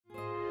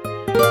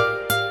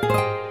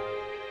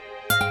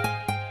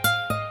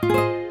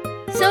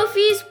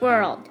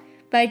World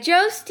by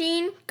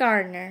Jostein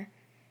Gaarder.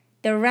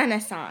 The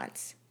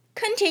Renaissance.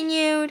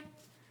 Continued.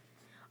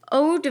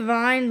 O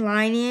divine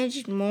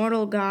lineage,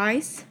 mortal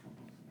guise.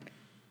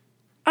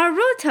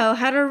 Aruto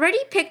had already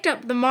picked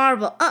up the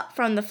marble up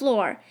from the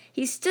floor.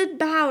 He stood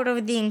bowed over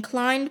the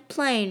inclined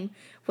plane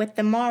with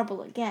the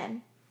marble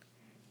again.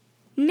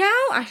 Now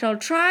I shall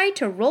try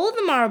to roll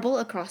the marble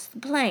across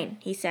the plane,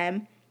 he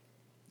said.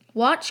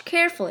 Watch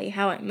carefully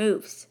how it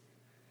moves.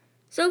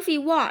 Sophie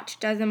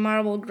watched as the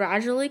marble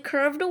gradually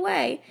curved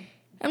away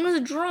and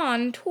was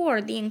drawn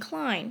toward the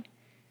incline.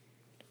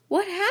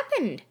 What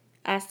happened?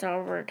 Asked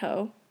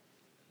Alberto.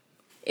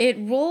 It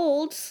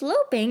rolled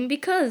sloping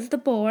because the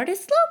board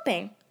is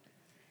sloping.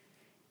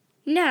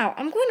 Now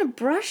I'm going to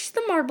brush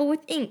the marble with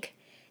ink.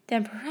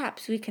 Then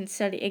perhaps we can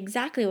study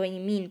exactly what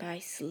you mean by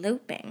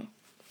sloping.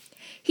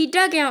 He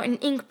dug out an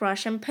ink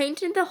brush and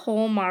painted the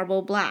whole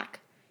marble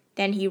black.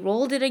 Then he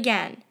rolled it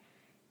again.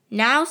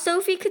 Now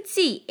Sophie could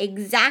see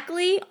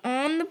exactly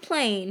on the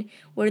plane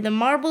where the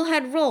marble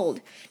had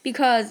rolled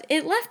because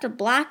it left a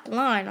black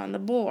line on the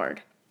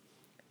board.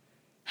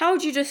 How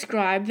would you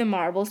describe the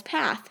marble's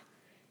path?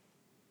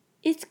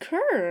 It's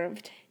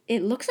curved.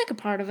 It looks like a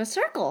part of a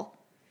circle.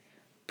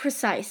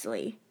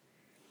 Precisely.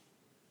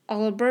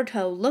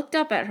 Alberto looked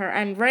up at her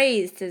and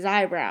raised his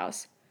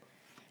eyebrows.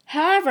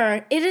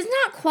 However, it is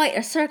not quite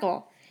a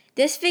circle.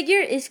 This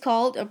figure is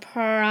called a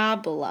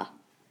parabola.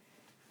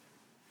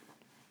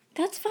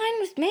 That's fine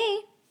with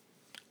me.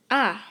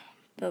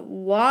 But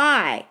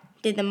why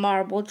did the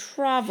marble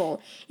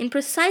travel in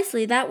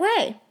precisely that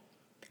way?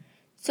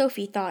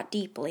 Sophie thought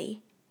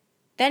deeply.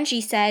 Then she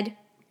said,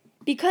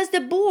 because the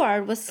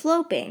board was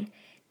sloping,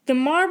 the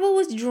marble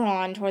was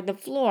drawn toward the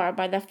floor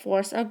by the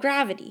force of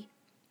gravity.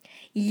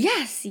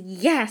 Yes.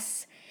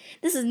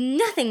 This is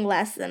nothing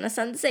less than a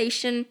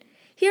sensation.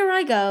 Here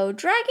I go,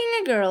 dragging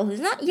a girl who's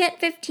not yet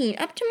 15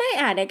 up to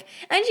my attic,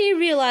 and she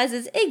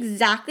realizes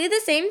exactly the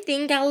same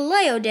thing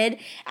Galileo did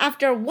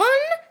after one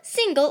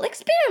single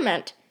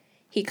experiment.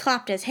 He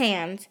clapped his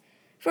hands.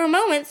 For a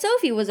moment,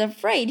 Sophie was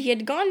afraid he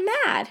had gone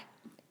mad.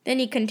 Then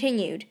he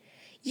continued,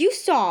 You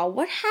saw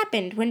what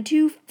happened when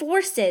two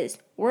forces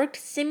worked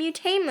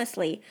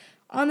simultaneously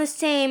on the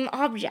same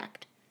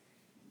object.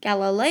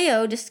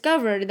 Galileo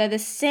discovered that the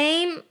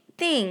same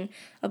thing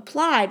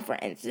applied, for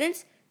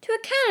instance, to a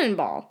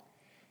cannonball.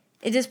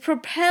 It is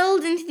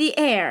propelled into the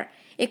air.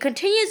 It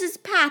continues its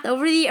path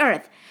over the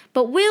earth,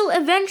 but will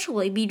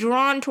eventually be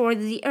drawn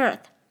towards the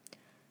earth.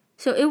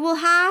 So it will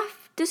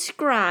have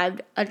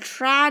described a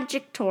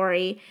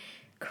trajectory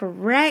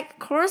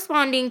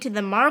corresponding to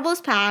the marble's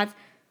path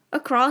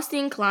across the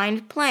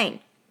inclined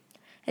plane.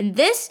 And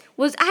this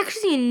was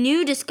actually a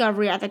new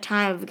discovery at the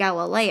time of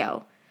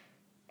Galileo.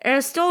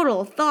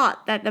 Aristotle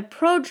thought that the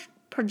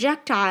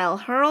projectile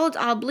hurled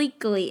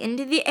obliquely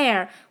into the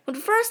air would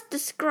first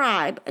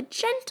describe a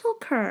gentle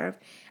curve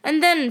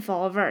and then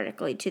fall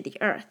vertically to the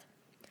earth.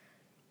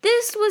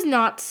 This was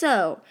not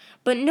so,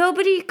 but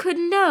nobody could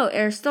know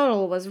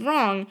Aristotle was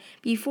wrong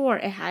before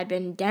it had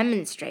been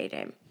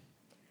demonstrated.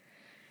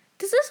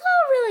 Does this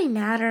all really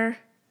matter?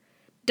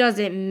 Does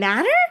it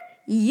matter?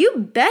 You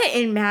bet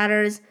it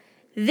matters.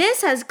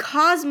 This has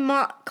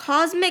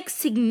cosmic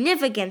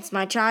significance,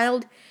 my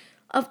child.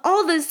 Of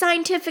all the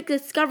scientific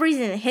discoveries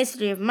in the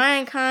history of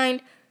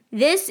mankind,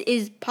 this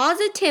is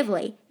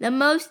positively the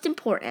most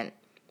important.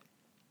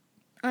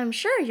 I'm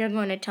sure you're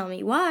going to tell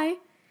me why.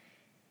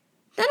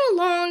 Then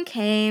along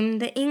came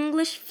the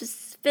English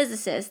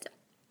physicist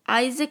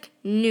Isaac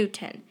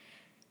Newton,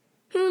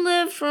 who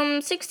lived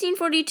from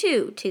 1642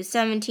 to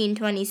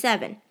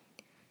 1727.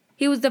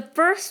 He was the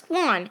first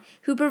one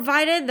who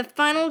provided the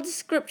final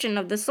description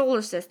of the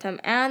solar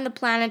system and the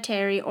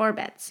planetary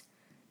orbits.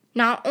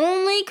 Not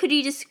only could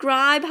he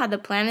describe how the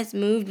planets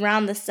moved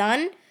around the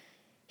sun,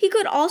 he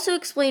could also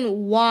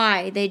explain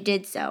why they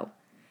did so.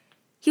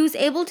 He was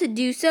able to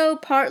do so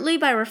partly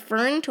by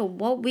referring to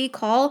what we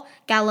call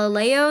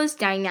Galileo's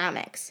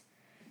dynamics.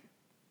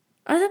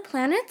 Are the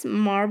planets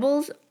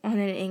marbles on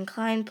an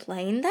inclined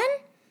plane, then?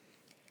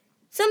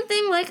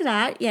 Something like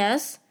that,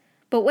 yes.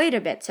 But wait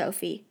a bit,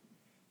 Sophie.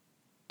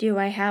 Do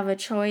I have a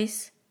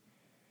choice?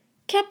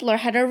 Kepler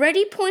had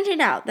already pointed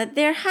out that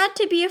there had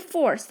to be a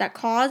force that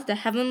caused the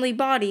heavenly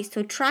bodies to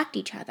attract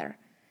each other.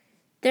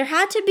 There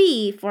had to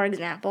be, for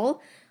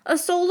example, a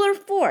solar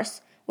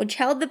force which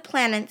held the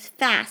planets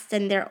fast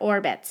in their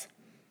orbits.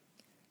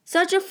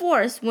 Such a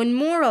force would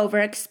moreover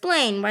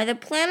explain why the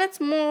planets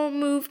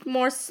moved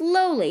more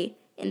slowly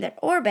in their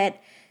orbit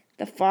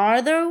the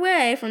farther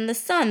away from the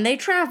sun they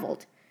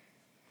traveled.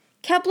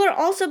 Kepler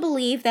also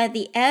believed that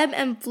the ebb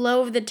and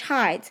flow of the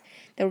tides,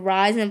 the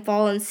rise and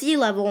fall in sea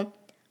level,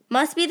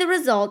 must be the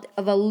result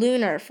of a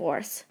lunar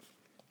force.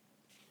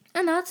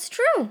 And that's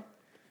true.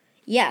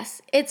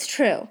 Yes, it's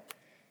true.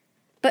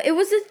 But it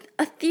was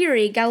a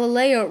theory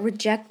Galileo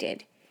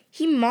rejected.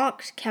 He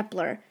mocked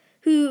Kepler,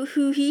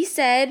 who he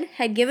said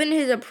had given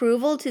his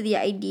approval to the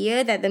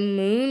idea that the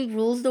moon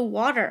rules the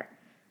water.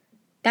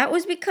 That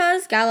was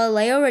because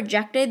Galileo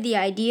rejected the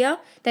idea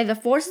that the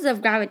forces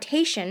of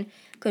gravitation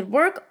could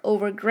work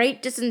over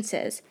great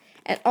distances,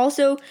 and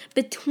also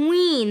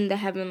between the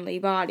heavenly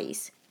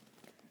bodies.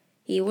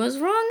 He was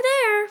wrong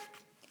there.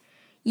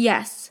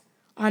 Yes,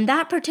 on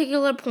that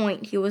particular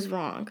point he was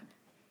wrong.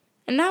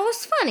 And that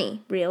was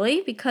funny,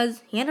 really,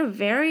 because he had a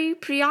very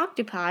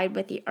preoccupied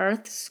with the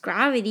Earth's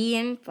gravity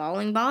and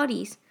falling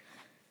bodies.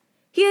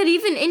 He had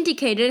even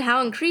indicated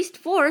how increased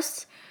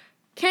force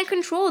can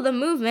control the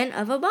movement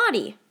of a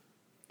body.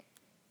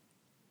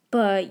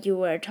 But you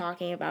were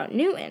talking about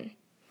Newton.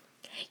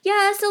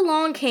 Yes,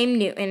 along came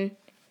Newton.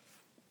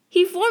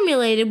 He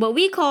formulated what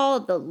we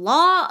call the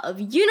law of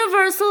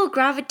universal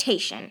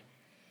gravitation.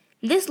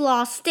 This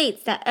law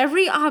states that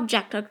every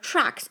object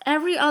attracts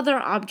every other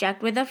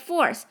object with a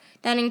force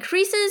that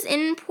increases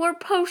in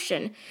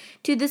proportion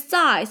to the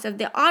size of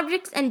the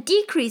objects and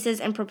decreases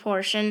in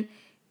proportion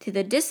to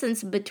the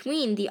distance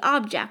between the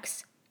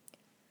objects.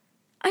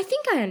 I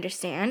think I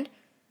understand.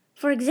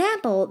 For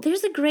example,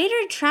 there's a greater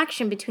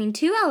attraction between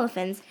two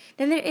elephants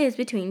than there is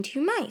between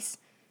two mice.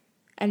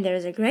 And there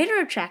is a greater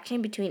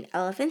attraction between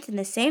elephants in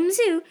the same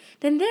zoo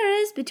than there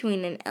is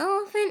between an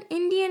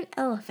Indian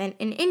elephant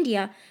in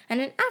India and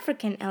an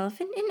African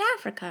elephant in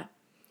Africa.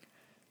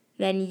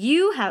 Then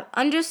you have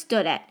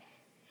understood it.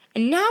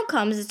 And now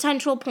comes the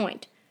central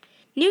point.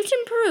 Newton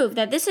proved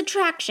that this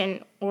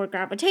attraction, or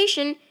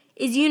gravitation,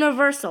 is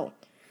universal,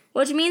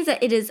 which means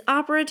that it is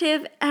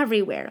operative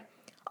everywhere,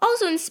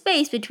 also in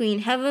space between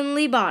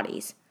heavenly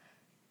bodies.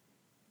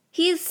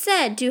 He is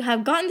said to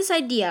have gotten this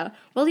idea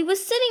while he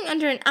was sitting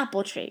under an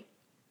apple tree.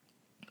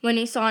 When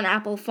he saw an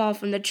apple fall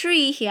from the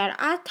tree, he had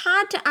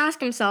to ask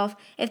himself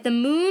if the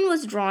moon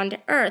was drawn to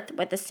Earth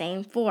with the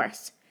same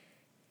force.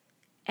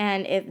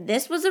 And if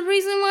this was the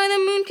reason why the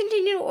moon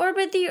continued to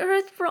orbit the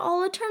Earth for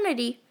all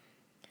eternity.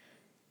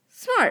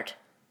 Smart.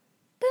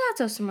 But not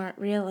so smart,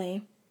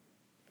 really.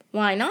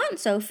 Why not,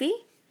 Sophie?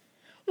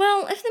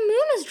 Well, if the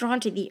moon is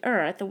drawn to the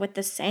Earth with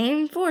the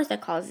same force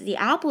that causes the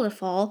apple to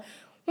fall,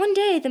 one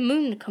day the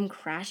moon would come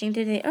crashing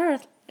to the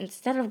Earth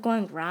instead of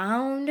going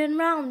round and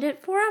round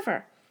it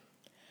forever.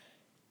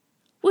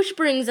 Which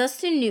brings us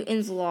to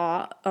Newton's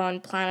law on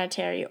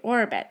planetary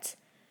orbits.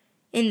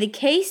 In the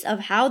case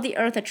of how the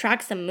Earth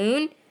attracts the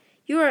moon,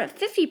 you are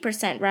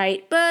 50%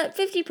 right, but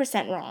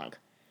 50% wrong.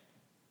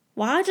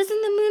 Why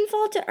doesn't the moon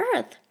fall to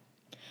Earth?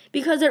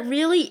 Because it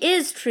really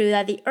is true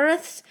that the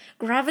Earth's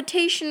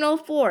gravitational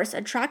force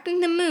attracting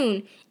the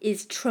moon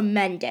is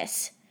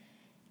tremendous.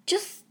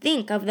 Just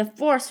think of the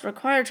force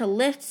required to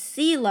lift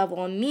sea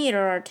level a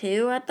meter or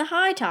two at the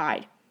high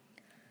tide.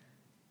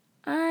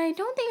 I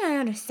don't think I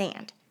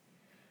understand.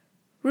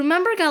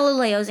 Remember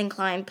Galileo's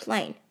inclined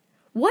plane.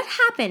 What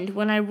happened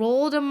when I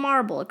rolled a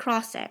marble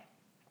across it?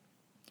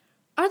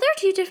 Are there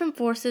two different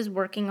forces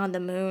working on the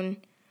moon?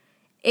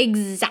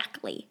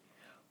 Exactly.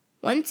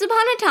 Once upon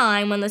a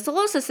time, when the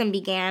solar system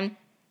began,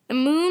 the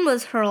moon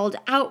was hurled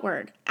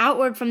outward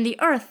from the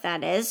Earth,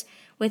 that is,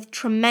 with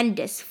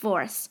tremendous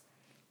force.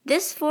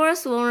 This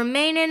force will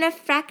remain in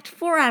effect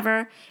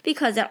forever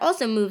because it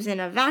also moves in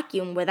a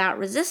vacuum without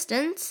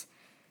resistance.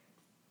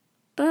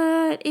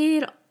 But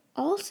it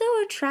also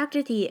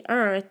attracted the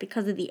Earth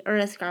because of the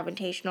Earth's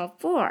gravitational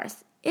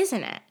force,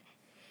 isn't it?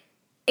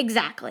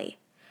 Exactly.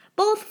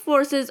 Both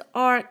forces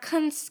are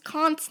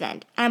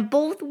constant and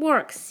both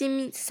work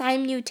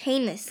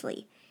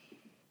simultaneously.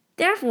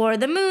 Therefore,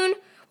 the moon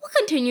will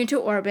continue to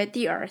orbit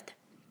the Earth.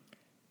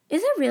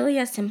 Is it really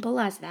as simple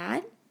as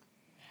that?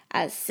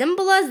 As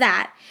simple as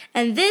that,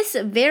 and this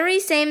very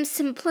same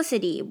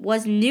simplicity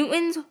was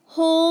Newton's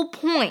whole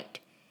point.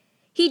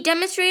 He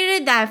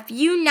demonstrated that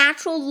few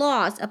natural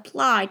laws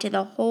apply to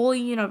the whole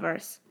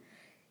universe.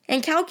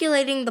 In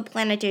calculating the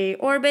planetary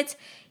orbits,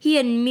 he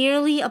had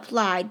merely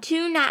applied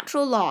two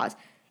natural laws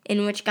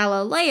in which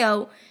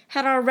Galileo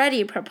had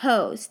already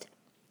proposed.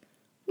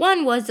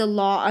 One was the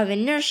law of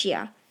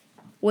inertia,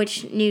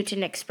 which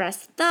Newton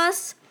expressed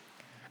thus: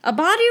 a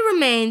body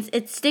remains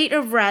its state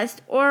of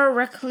rest or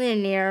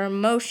rectilinear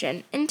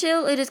motion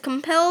until it is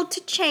compelled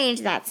to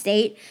change that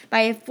state by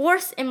a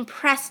force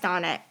impressed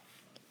on it.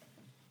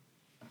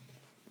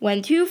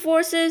 When two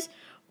forces,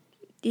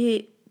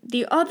 the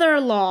other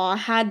law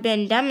had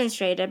been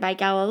demonstrated by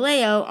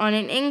Galileo on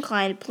an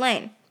inclined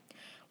plane.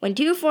 When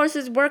two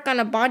forces work on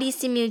a body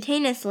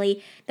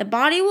simultaneously, the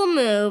body will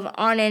move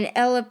on an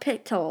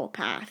elliptical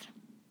path.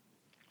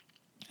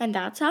 And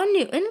that's how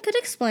Newton could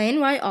explain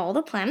why all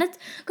the planets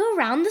go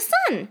around the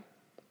sun.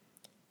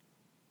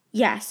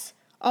 Yes,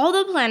 all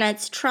the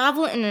planets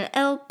travel in an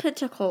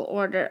elliptical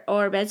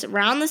orbits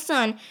around the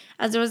sun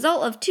as a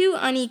result of two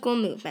unequal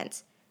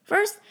movements.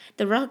 First,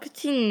 the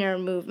rectilinear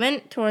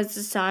movement towards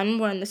the sun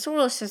when the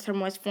solar system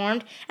was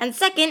formed, and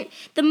second,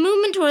 the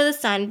movement toward the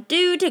sun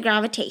due to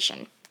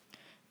gravitation.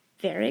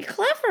 Very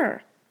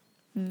clever.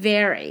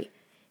 Very.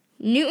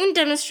 Newton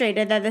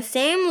demonstrated that the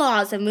same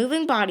laws of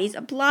moving bodies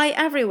apply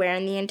everywhere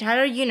in the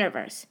entire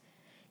universe.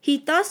 He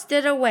thus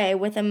did away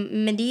with a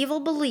medieval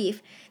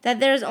belief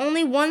that there is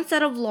only one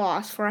set of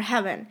laws for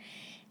heaven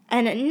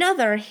and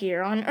another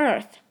here on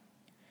earth.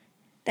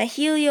 The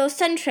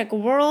heliocentric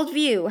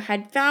worldview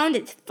had found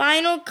its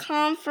final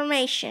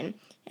confirmation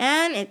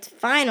and its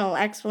final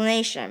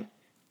explanation.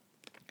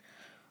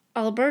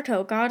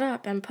 Alberto got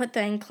up and put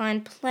the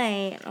inclined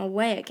plane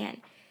away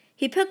again.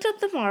 He picked up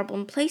the marble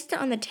and placed it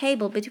on the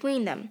table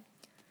between them.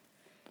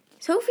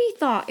 Sophie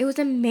thought it was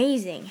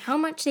amazing how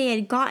much they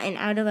had gotten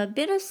out of a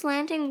bit of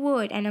slanting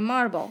wood and a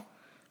marble.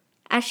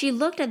 As she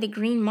looked at the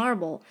green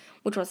marble,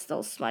 which was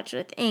still smudged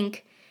with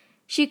ink,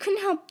 she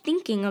couldn't help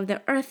thinking of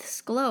the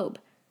Earth's globe.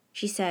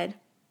 She said,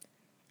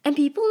 "And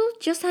people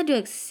just had to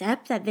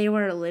accept that they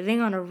were living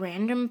on a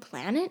random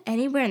planet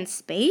anywhere in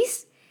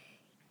space?"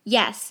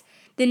 Yes,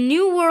 the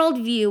New World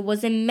view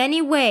was in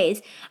many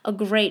ways a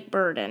great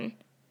burden.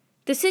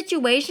 The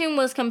situation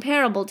was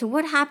comparable to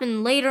what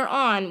happened later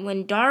on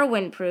when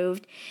Darwin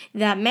proved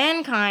that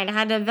mankind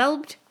had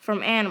developed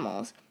from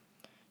animals.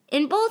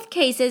 In both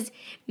cases,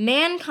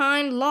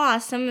 mankind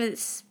lost some of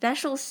its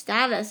special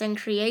status in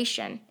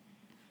creation.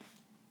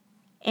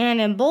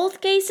 And in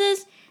both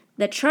cases,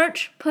 the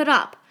church put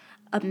up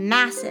a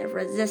massive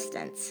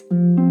resistance.